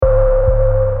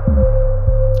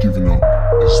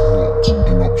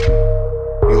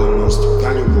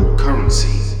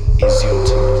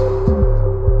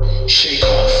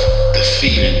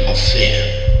fear.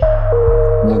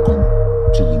 Welcome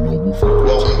to the Noble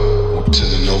Faculty. Welcome to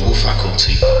the Noble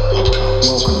Faculty Podcast.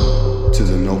 Welcome to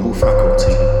the Noble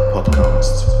Faculty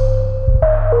Podcast.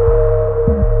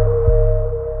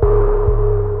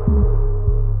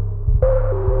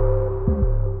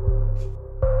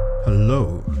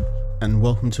 Hello, and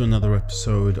welcome to another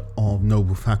episode of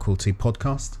Noble Faculty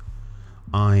Podcast.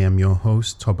 I am your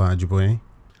host, Toba Ajiboye.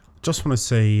 Just want to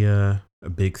say a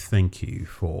big thank you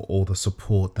for all the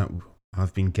support that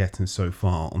I've been getting so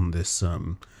far on this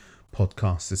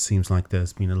podcast. It seems like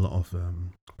there's been a lot of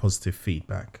positive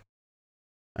feedback,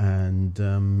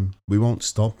 and we won't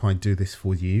stop. I do this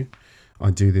for you.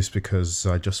 I do this because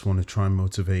I just want to try and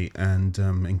motivate and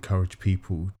encourage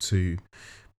people to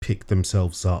pick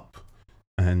themselves up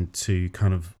and to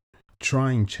kind of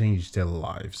try and change their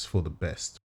lives for the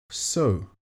best. So,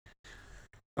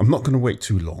 I'm not going to wait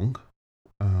too long.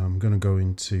 I'm going to go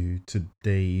into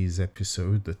today's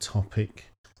episode, the topic.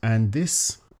 And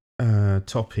this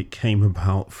topic came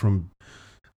about from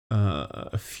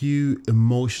a few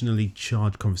emotionally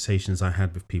charged conversations I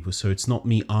had with people. So it's not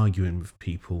me arguing with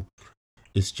people.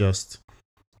 It's just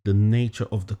the nature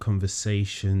of the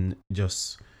conversation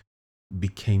just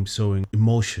became so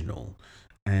emotional.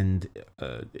 And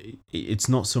it's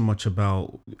not so much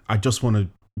about, I just want to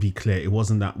be clear, it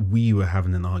wasn't that we were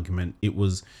having an argument. It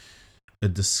was a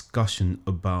discussion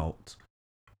about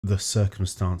the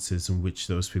circumstances in which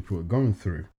those people were going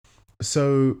through.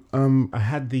 So I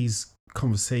had these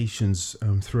conversations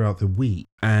throughout the week,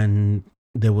 and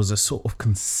there was a sort of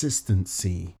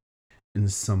consistency in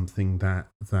something that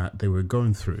they were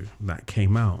going through that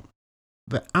came out.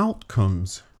 The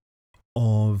outcomes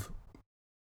of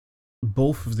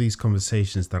both of these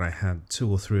conversations that I had, 2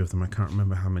 or 3 of them, I can't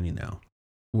remember how many now,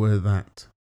 were that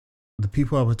the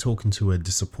people I were talking to were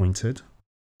disappointed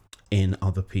in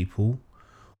other people,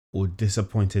 or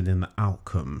disappointed in the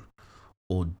outcome,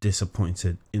 or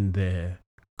disappointed in their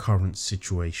current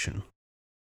situation.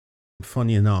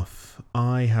 Funny enough,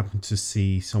 I happened to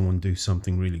see someone do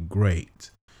something really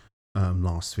great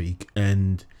last week,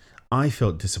 and I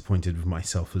felt disappointed with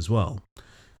myself as well.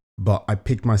 But I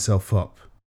picked myself up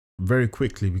very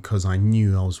quickly because I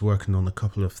knew I was working on a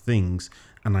couple of things,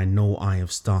 and I know I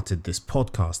have started this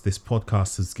podcast. This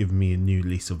podcast has given me a new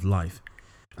lease of life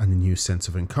and a new sense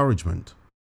of encouragement.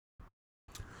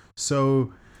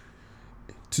 So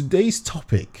today's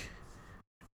topic,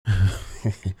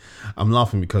 I'm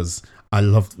laughing because I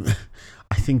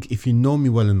think if you know me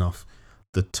well enough,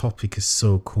 the topic is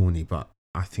so corny, but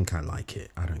I think I like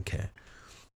it. I don't care.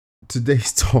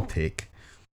 Today's topic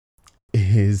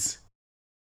is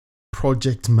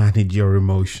project manage your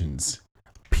emotions.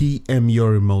 PM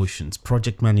your emotions.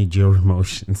 Project manage your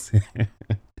emotions.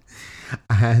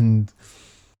 And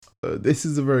this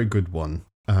is a very good one.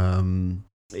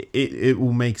 It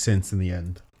will make sense in the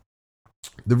end.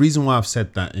 The reason why I've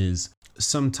said that is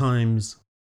sometimes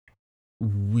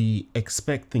we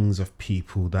expect things of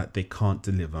people that they can't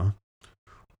deliver,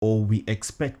 or we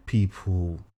expect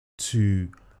people to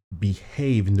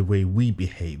behave in the way we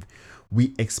behave.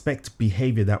 We expect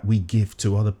behavior that we give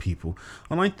to other people.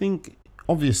 And I think,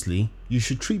 obviously, you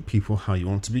should treat people how you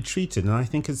want to be treated. And I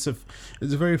think it's a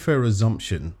very fair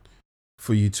assumption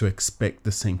for you to expect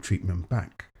the same treatment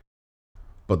back.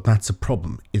 But that's a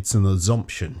problem. It's an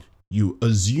assumption. You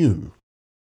assume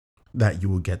that you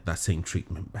will get that same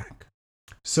treatment back.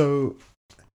 So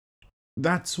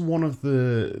that's one of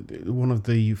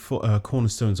the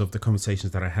cornerstones of the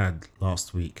conversations that I had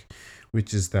last week,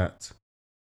 which is that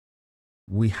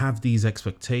we have these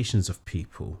expectations of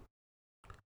people,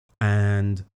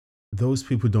 and those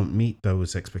people don't meet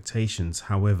those expectations.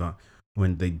 However,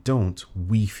 when they don't,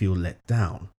 we feel let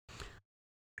down.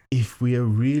 If we are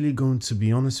really going to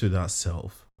be honest with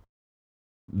ourselves,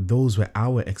 those were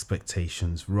our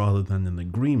expectations rather than an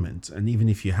agreement. And even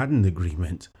if you had an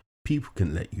agreement, people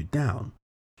can let you down.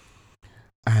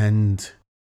 And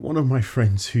one of my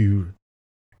friends who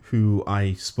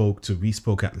I spoke to, we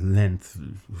spoke at length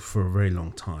for a very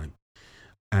long time,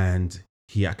 and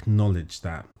he acknowledged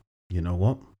that, you know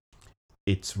what,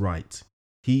 it's right.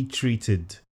 He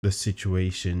treated the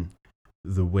situation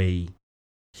the way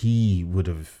he would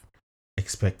have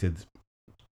expected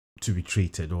to be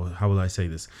treated, or how will I say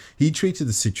this? He treated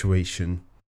the situation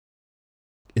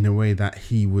in a way that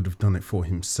he would have done it for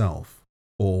himself,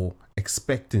 or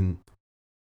expecting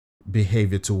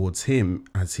behavior towards him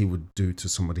as he would do to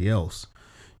somebody else.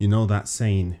 You know that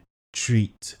saying,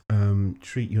 treat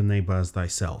your neighbor as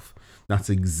thyself. That's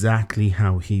exactly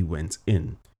how he went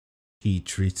in. He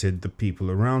treated the people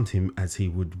around him as he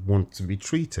would want to be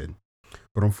treated.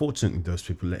 But unfortunately, those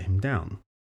people let him down.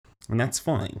 And that's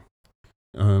fine.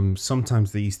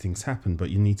 Sometimes these things happen, but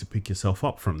you need to pick yourself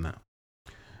up from that.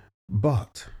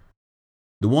 But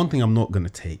the one thing I'm not going to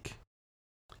take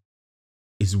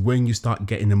is when you start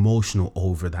getting emotional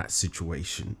over that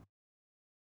situation.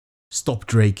 Stop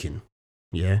draking.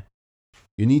 Yeah?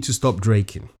 You need to stop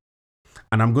draking.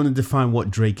 And I'm going to define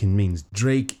what draking means.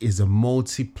 Drake is a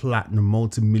multi-platinum,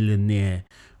 multi-millionaire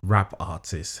rap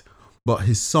artist. But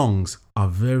his songs are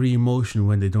very emotional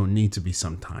when they don't need to be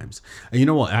sometimes. And you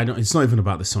know what? It's not even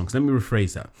about the songs. Let me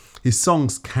rephrase that. His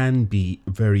songs can be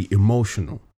very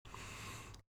emotional.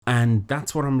 And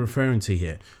that's what I'm referring to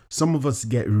here. Some of us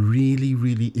get really,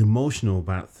 really emotional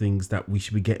about things that we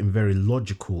should be getting very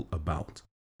logical about.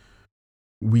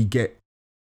 We get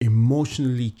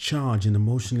emotionally charged and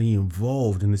emotionally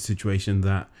involved in a situation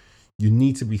that you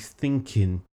need to be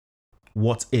thinking,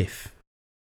 what if?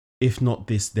 If not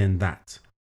this, then that.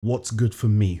 What's good for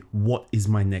me? What is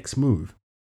my next move?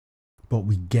 But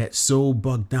we get so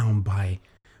bogged down by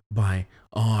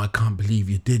oh, I can't believe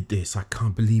you did this. I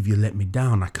can't believe you let me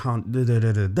down. I can't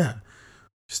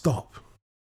Stop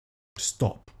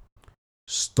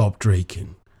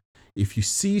draking. If you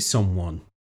see someone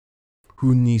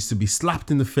who needs to be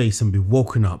slapped in the face and be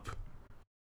woken up,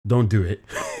 don't do it.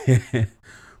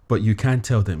 But you can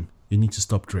tell them you need to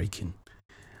stop draking.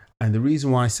 And the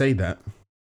reason why I say that,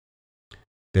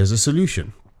 there's a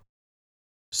solution.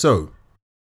 So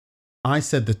I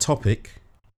said the topic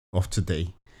of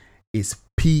today is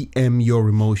PM your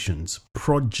emotions,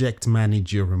 project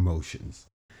manage your emotions.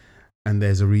 And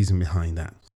there's a reason behind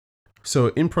that. So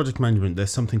in project management,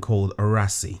 there's something called a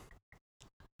RACI.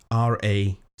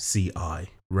 RACI,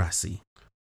 RACI.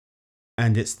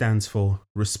 And it stands for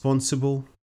responsible,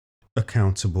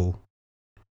 accountable,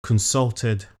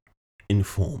 consulted,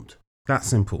 informed. That's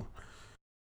simple.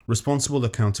 Responsible,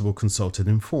 accountable, consulted,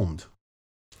 informed.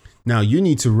 Now you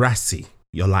need to RACI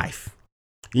your life.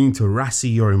 You need to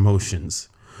RACI your emotions.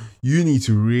 You need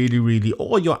to really,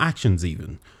 or your actions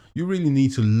even. You really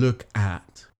need to look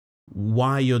at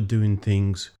why you're doing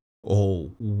things or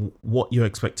what your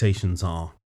expectations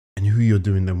are and who you're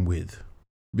doing them with.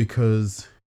 Because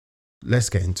let's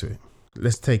get into it.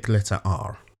 Let's take letter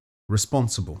R.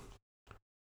 Responsible.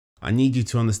 I need you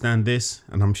to understand this,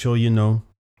 and I'm sure you know,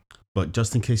 but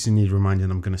just in case you need reminding,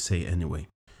 I'm going to say it anyway.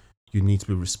 You need to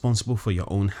be responsible for your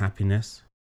own happiness,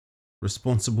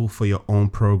 responsible for your own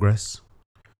progress,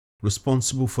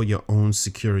 responsible for your own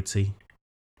security,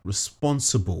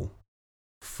 responsible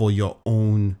for your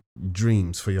own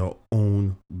dreams, for your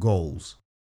own goals.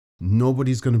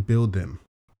 Nobody's going to build them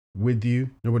with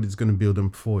you. Nobody's going to build them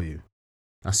for you.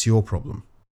 That's your problem.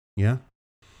 Yeah?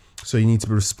 So you need to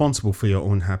be responsible for your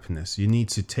own happiness. You need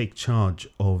to take charge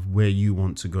of where you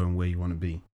want to go and where you want to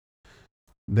be.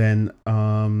 Then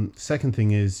second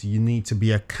thing is you need to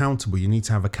be accountable. You need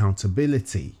to have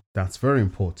accountability. That's very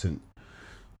important.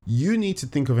 You need to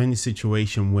think of any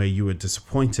situation where you were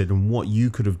disappointed and what you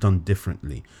could have done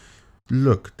differently.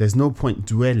 Look, there's no point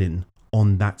dwelling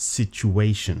on that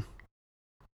situation.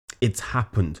 It's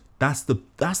happened. That's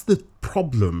the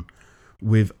problem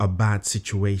with a bad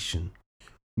situation.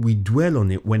 We dwell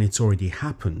on it when it's already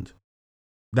happened.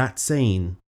 That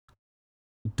saying,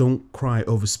 don't cry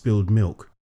over spilled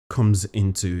milk, comes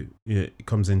into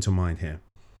mind here.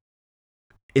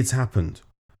 It's happened.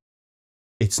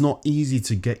 It's not easy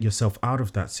to get yourself out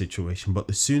of that situation, but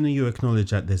the sooner you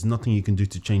acknowledge that there's nothing you can do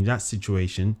to change that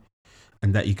situation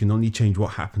and that you can only change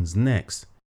what happens next,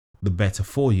 the better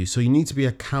for you. So you need to be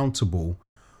accountable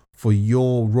for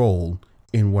your role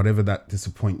in whatever that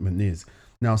disappointment is.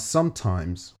 Now,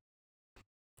 sometimes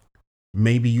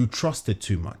maybe you trusted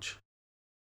too much.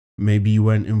 Maybe you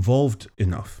weren't involved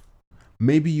enough.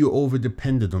 Maybe you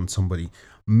over-depended on somebody.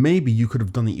 Maybe you could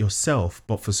have done it yourself,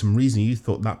 but for some reason you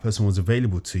thought that person was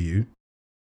available to you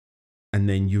and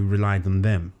then you relied on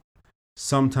them.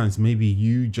 Sometimes maybe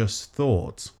you just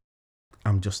thought,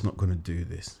 I'm just not going to do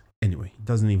this. Anyway, it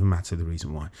doesn't even matter the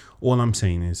reason why. All I'm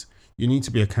saying is you need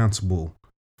to be accountable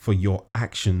for your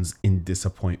actions in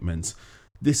disappointments.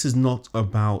 This is not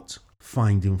about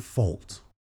finding fault.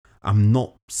 I'm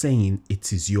not saying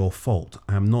it is your fault.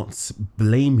 I'm not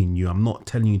blaming you. I'm not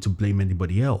telling you to blame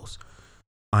anybody else.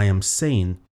 I am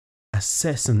saying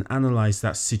assess and analyze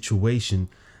that situation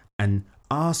and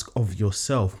ask of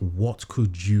yourself, what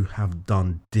could you have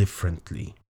done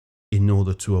differently in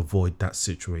order to avoid that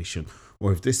situation?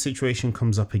 Or if this situation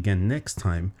comes up again next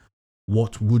time,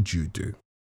 what would you do?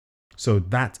 So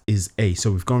that is A.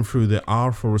 So we've gone through the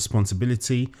R for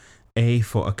responsibility, A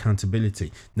for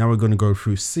accountability. Now we're going to go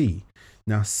through C.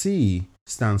 Now C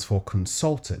stands for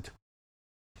consulted.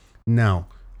 Now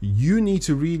you need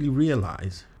to really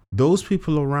realize those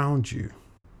people around you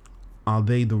are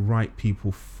they the right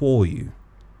people for you?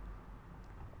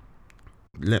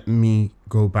 Let me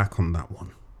go back on that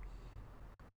one.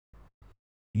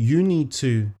 You need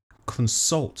to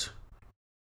consult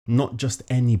not just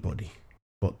anybody,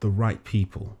 but the right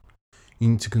people. You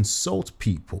need to consult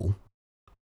people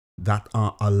that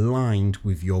are aligned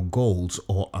with your goals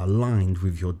or aligned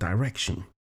with your direction.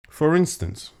 For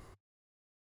instance,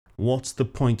 what's the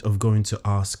point of going to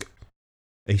ask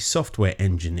a software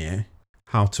engineer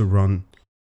how to run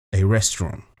a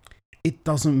restaurant? It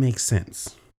doesn't make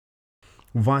sense.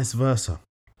 Vice versa.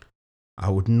 I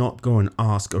would not go and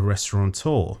ask a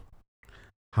restaurateur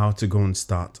how to go and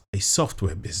start a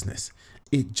software business.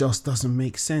 It just doesn't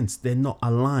make sense. They're not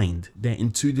aligned. They're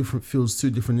in two different fields, two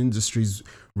different industries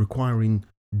requiring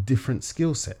different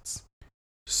skill sets.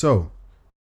 So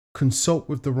consult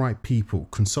with the right people.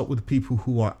 Consult with the people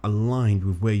who are aligned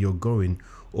with where you're going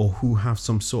or who have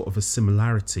some sort of a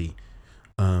similarity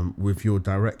with your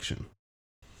direction.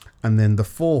 And then the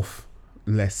fourth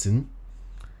lesson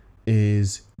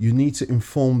is you need to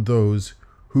inform those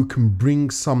who can bring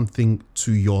something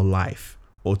to your life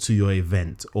or to your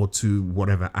event or to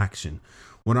whatever action.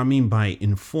 What I mean by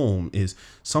inform is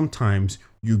sometimes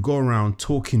you go around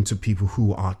talking to people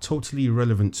who are totally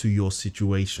irrelevant to your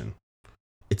situation.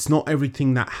 It's not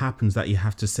everything that happens that you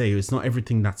have to say. It's not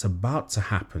everything that's about to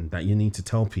happen that you need to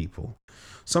tell people.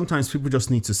 Sometimes people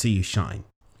just need to see you shine.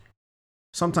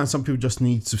 Sometimes some people just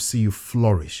need to see you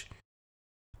flourish.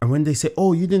 And when they say,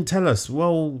 oh, you didn't tell us,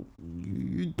 well,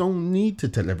 you don't need to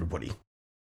tell everybody.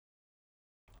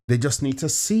 They just need to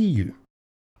see you.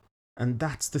 And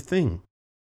that's the thing.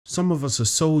 Some of us are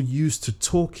so used to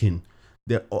talking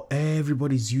that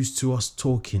everybody's used to us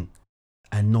talking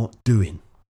and not doing.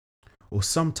 Or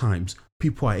sometimes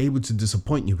people are able to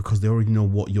disappoint you because they already know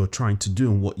what you're trying to do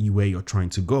and where you're trying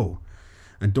to go.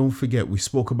 And don't forget, we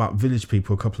spoke about village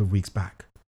people a couple of weeks back.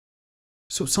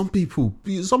 So some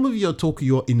of you are talking,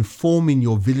 you're informing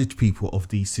your village people of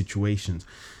these situations.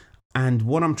 And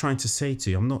what I'm trying to say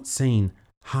to you, I'm not saying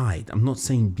hide. I'm not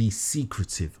saying be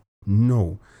secretive.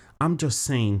 No, I'm just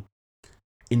saying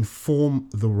inform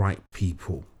the right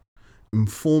people.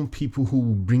 Inform people who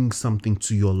will bring something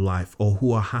to your life or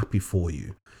who are happy for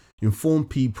you. Inform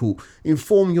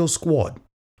your squad,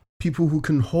 people who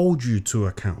can hold you to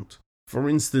account. For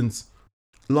instance,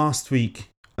 last week,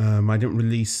 I didn't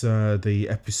release the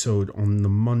episode on the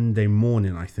Monday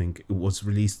morning, I think. It was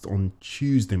released on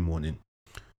Tuesday morning.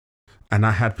 And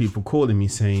I had people calling me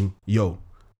saying, yo,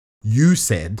 you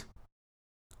said,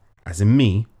 as in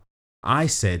me, I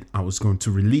said I was going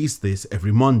to release this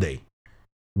every Monday.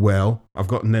 Well, I've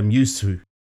gotten them used to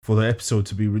for the episode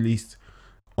to be released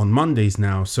on Mondays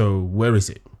now. So where is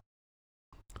it?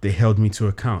 They held me to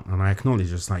account and I acknowledged,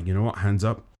 just like, you know what, hands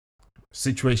up.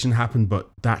 Situation happened, but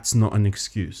that's not an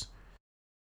excuse.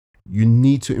 You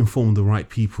need to inform the right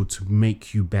people to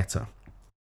make you better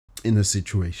in a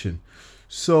situation.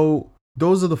 So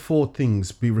those are the four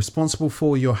things. Be responsible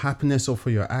for your happiness or for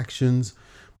your actions.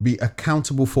 Be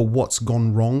accountable for what's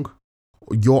gone wrong,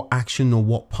 your action or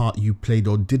what part you played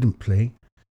or didn't play.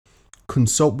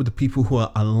 Consult with the people who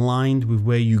are aligned with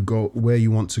where you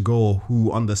want to go, or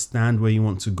who understand where you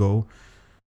want to go,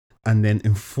 and then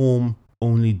inform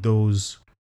only those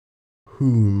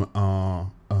who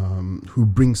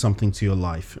bring something to your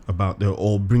life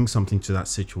or bring something to that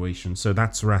situation. So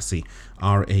that's RACI,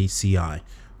 RACI,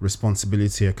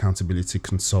 responsibility, accountability,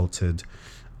 consulted,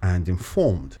 and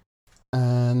informed.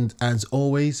 And as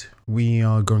always, we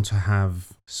are going to have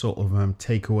sort of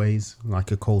takeaways,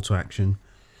 like a call to action,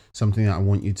 something that I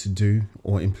want you to do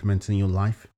or implement in your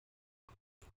life.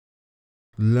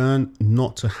 Learn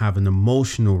not to have an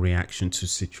emotional reaction to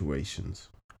situations.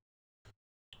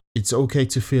 It's okay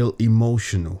to feel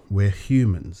emotional. We're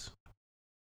humans.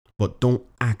 But don't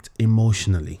act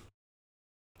emotionally.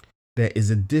 There is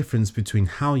a difference between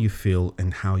how you feel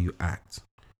and how you act.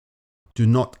 Do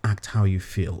not act how you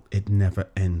feel. It never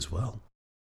ends well.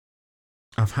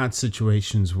 I've had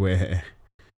situations where,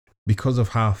 because of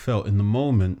how I felt in the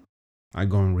moment, I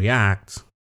go and react,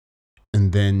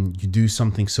 and then you do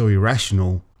something so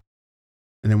irrational,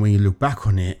 and then when you look back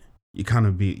on it,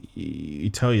 you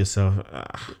tell yourself,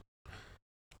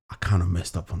 I kind of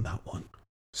messed up on that one.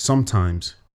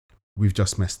 Sometimes we've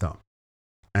just messed up,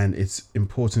 and it's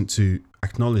important to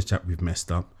acknowledge that we've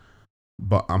messed up.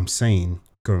 But I'm saying,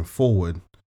 going forward,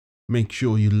 make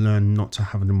sure you learn not to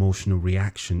have an emotional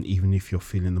reaction, even if you're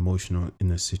feeling emotional in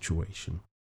a situation.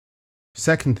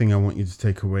 Second thing I want you to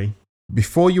take away,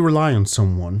 before you rely on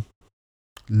someone,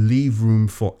 leave room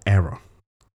for error.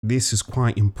 This is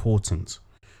quite important.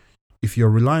 If you're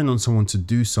relying on someone to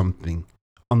do something,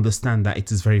 understand that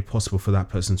it is very possible for that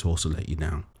person to also let you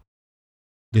down.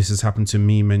 This has happened to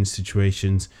me in many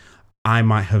situations. I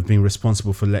might have been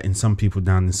responsible for letting some people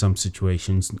down in some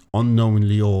situations,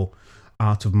 unknowingly or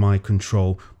out of my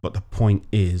control. But the point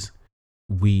is,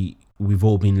 we've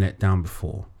all been let down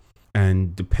before.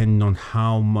 And depending on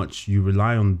how much you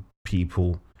rely on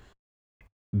people,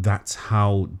 that's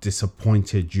how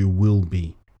disappointed you will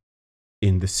be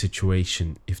in the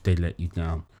situation if they let you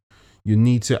down. You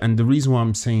need to, and the reason why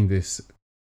I'm saying this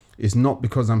is not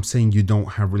because I'm saying you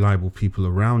don't have reliable people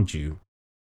around you.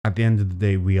 At the end of the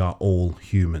day, we are all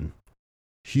human.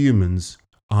 Humans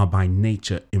are by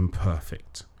nature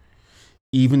imperfect.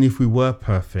 Even if we were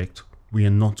perfect, we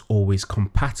are not always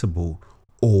compatible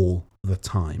all the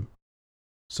time.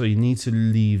 So you need to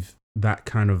leave that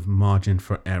kind of margin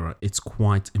for error. It's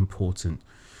quite important.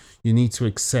 You need to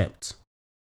accept.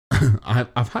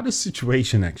 I've had a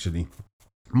situation actually.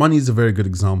 Money is a very good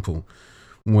example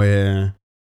where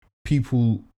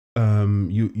people,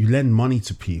 you lend money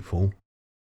to people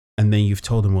and then you've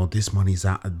told them, well, this money's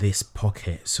out of this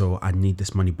pocket, so I need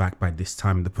this money back by this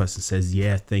time. And the person says,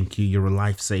 yeah, thank you, you're a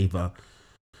lifesaver.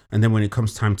 And then when it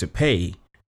comes time to pay,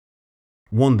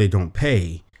 one, they don't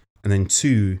pay. And then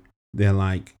two, they're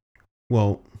like,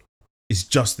 well, it's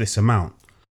just this amount.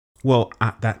 Well,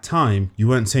 at that time, you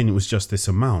weren't saying it was just this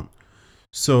amount.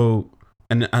 So,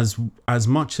 and as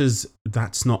much as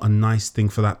that's not a nice thing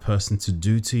for that person to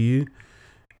do to you,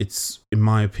 it's, in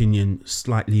my opinion,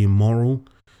 slightly immoral.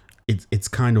 It's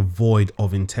kind of void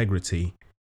of integrity.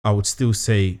 I would still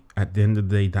say at the end of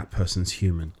the day, that person's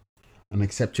human. And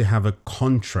except you have a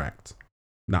contract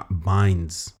that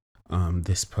binds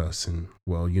this person,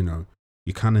 well, you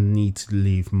kind of need to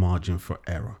leave margin for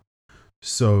error.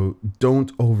 So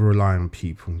don't over rely on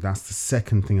people. That's the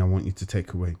second thing I want you to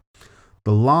take away.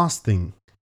 The last thing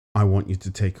I want you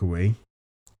to take away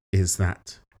is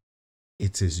that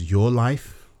it is your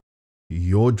life,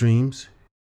 your dreams,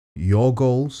 your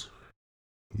goals,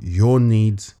 your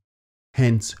needs,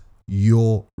 hence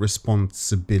your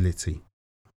responsibility.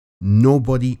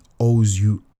 Nobody owes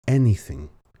you anything.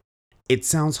 It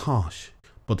sounds harsh,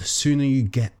 but the sooner you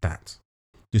get that,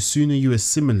 the sooner you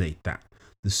assimilate that,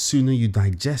 the sooner you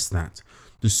digest that,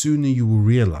 the sooner you will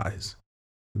realize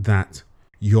that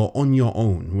you're on your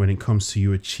own when it comes to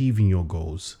you achieving your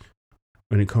goals,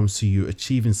 when it comes to you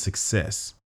achieving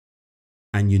success,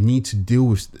 and you need to deal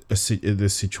with the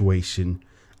situation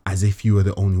as if you were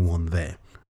the only one there.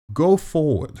 Go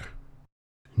forward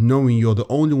knowing you're the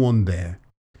only one there,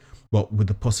 but with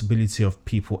the possibility of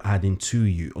people adding to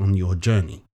you on your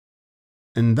journey.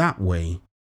 And that way,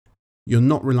 you're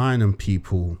not relying on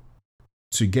people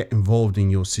to get involved in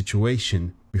your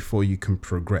situation before you can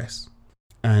progress.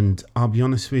 And I'll be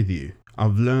honest with you,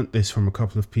 I've learned this from a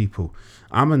couple of people.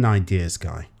 I'm an ideas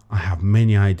guy. I have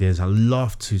many ideas. I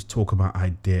love to talk about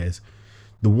ideas.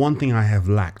 The one thing I have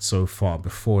lacked so far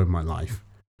before in my life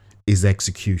is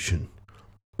execution.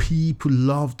 People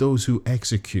love those who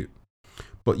execute.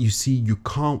 But you see, you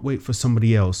can't wait for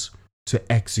somebody else to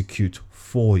execute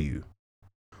for you.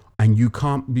 And you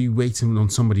can't be waiting on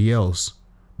somebody else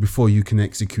before you can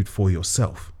execute for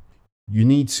yourself. You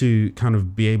need to kind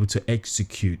of be able to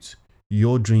execute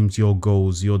your dreams, your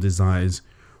goals, your desires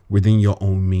within your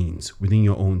own means, within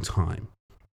your own time.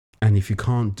 And if you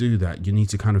can't do that, you need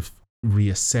to kind of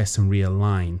reassess and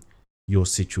realign your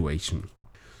situation.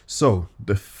 So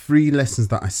the 3 lessons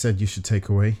that I said you should take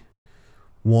away.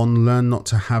 1, learn not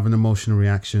to have an emotional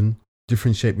reaction.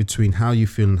 Differentiate between how you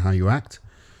feel and how you act.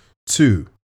 2,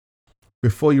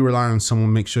 before you rely on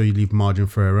someone, make sure you leave margin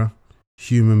for error.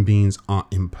 Human beings are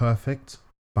imperfect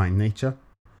by nature.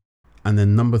 And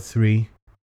then number 3,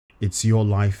 it's your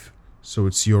life, so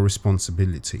it's your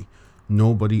responsibility.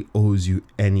 Nobody owes you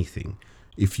anything.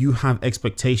 If you have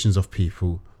expectations of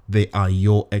people, they are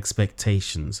your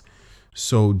expectations.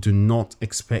 So do not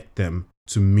expect them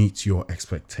to meet your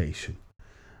expectation.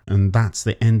 And that's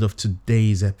the end of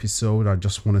today's episode. I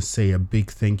just want to say a big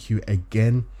thank you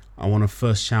again. I want to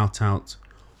first shout out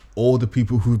all the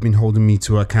people who've been holding me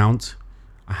to account.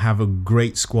 I have a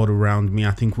great squad around me.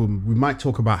 I think we might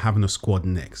talk about having a squad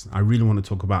next. I really want to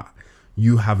talk about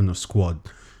you having a squad.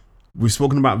 We've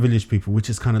spoken about village people, which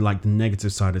is kind of like the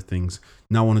negative side of things.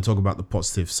 Now I want to talk about the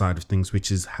positive side of things,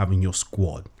 which is having your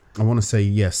squad. I want to say,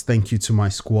 yes, thank you to my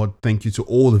squad. Thank you to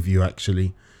all of you,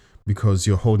 actually, because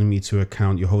you're holding me to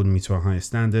account. You're holding me to a higher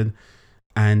standard.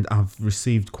 And I've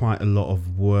received quite a lot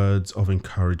of words of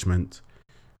encouragement,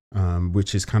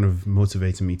 which is kind of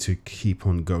motivating me to keep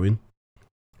on going.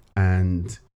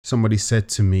 And somebody said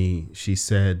to me, she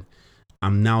said,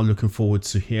 I'm now looking forward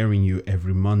to hearing you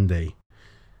every Monday.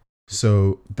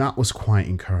 So that was quite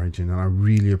encouraging, and I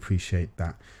really appreciate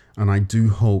that. And I do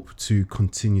hope to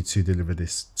continue to deliver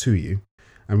this to you.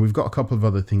 And we've got a couple of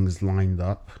other things lined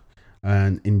up,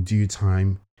 and in due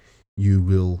time, you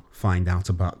will find out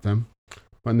about them.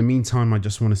 But in the meantime, I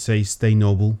just want to say, stay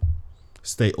noble,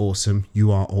 stay awesome.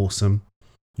 You are awesome.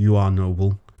 You are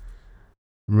noble.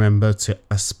 Remember to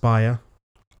aspire,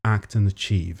 act, and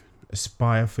achieve.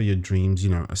 Aspire for your dreams,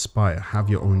 aspire, have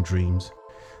your own dreams.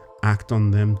 Act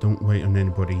on them, don't wait on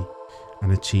anybody,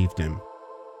 and achieve them.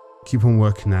 Keep on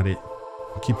working at it,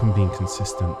 keep on being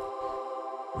consistent,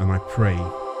 and I pray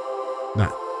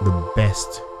that the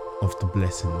best of the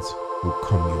blessings will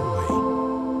come your way.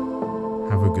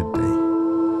 Have a good day.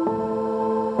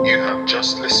 You have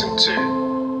just listened to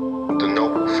the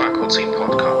Noble Faculty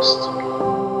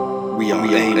Podcast. We are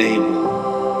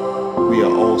able. We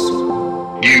are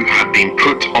awesome. You have been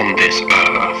put on this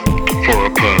earth for a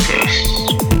purpose.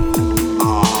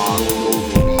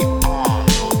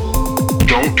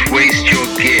 Don't waste your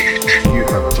gift. You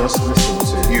have just listened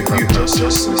to. You have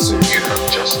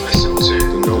just listened to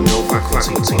the Noble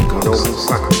Faculty Podcast.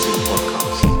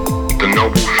 The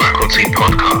Noble Faculty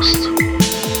Podcast.